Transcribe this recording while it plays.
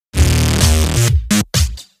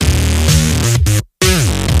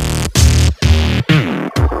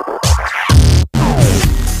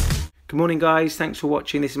Good morning guys, thanks for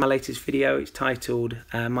watching. This is my latest video. It's titled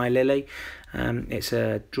My Lily. It's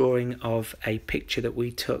a drawing of a picture that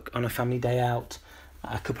we took on a family day out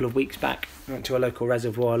a couple of weeks back. We went to a local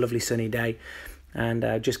reservoir, a lovely sunny day,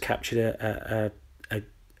 and just captured a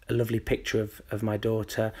lovely picture of my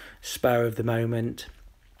daughter, spur of the moment.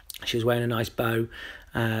 She was wearing a nice bow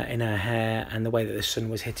in her hair, and the way that the sun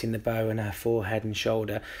was hitting the bow and her forehead and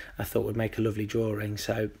shoulder I thought would make a lovely drawing,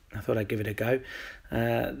 so I thought I'd give it a go.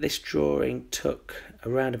 This drawing took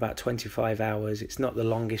around about 25 hours. It's not the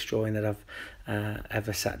longest drawing that I've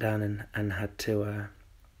ever sat down and had to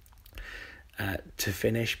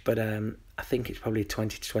finish, but I think it's probably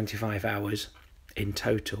 20 to 25 hours in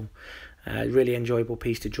total. Really enjoyable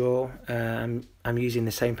piece to draw. I'm using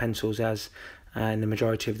the same pencils as in the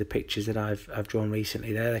majority of the pictures that I've drawn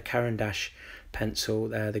recently. They're the Caran pencil,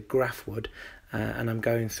 they're the graph wood, and I'm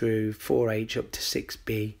going through 4H up to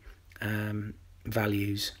 6B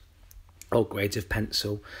values, all grades of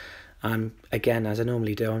pencil. Again, as I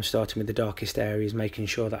normally do, I'm starting with the darkest areas, making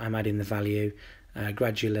sure that I'm adding the value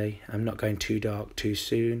gradually. I'm not going too dark too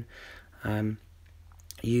soon.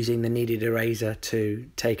 Using the kneaded eraser to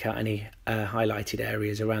take out any highlighted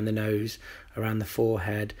areas around the nose, around the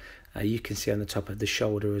forehead. You can see on the top of the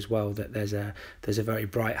shoulder as well that there's a very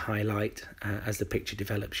bright highlight. As the picture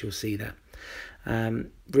develops, you'll see that.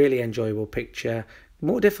 Really enjoyable picture.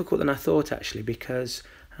 More difficult than I thought, actually, because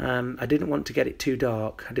I didn't want to get it too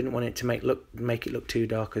dark. I didn't want it to make it look too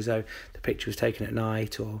dark, as though the picture was taken at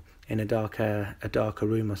night or in a darker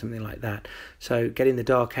room or something like that. So getting the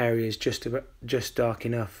dark areas just dark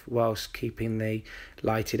enough whilst keeping the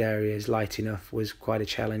lighted areas light enough was quite a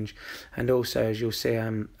challenge. And also, as you'll see,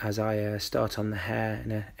 as I start on the hair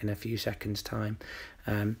in a few seconds time,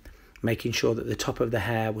 making sure that the top of the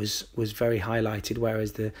hair was very highlighted,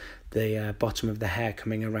 whereas the bottom of the hair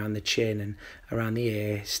coming around the chin and around the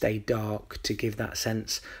ear stayed dark to give that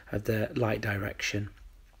sense of the light direction.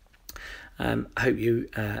 I hope you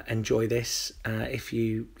enjoy this. If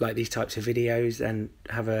you like these types of videos, then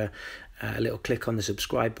have a little click on the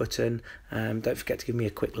subscribe button. Don't forget to give me a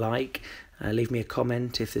quick like. Leave me a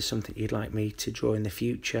comment if there's something you'd like me to draw in the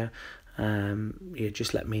future.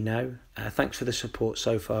 Just let me know. Thanks for the support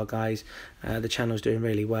so far, guys. The channel's doing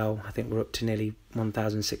really well. I think we're up to nearly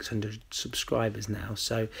 1,600 subscribers now,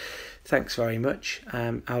 so thanks very much.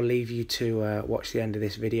 I'll leave you to watch the end of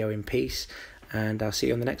this video in peace, and I'll see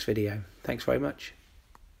you on the next video. Thanks very much.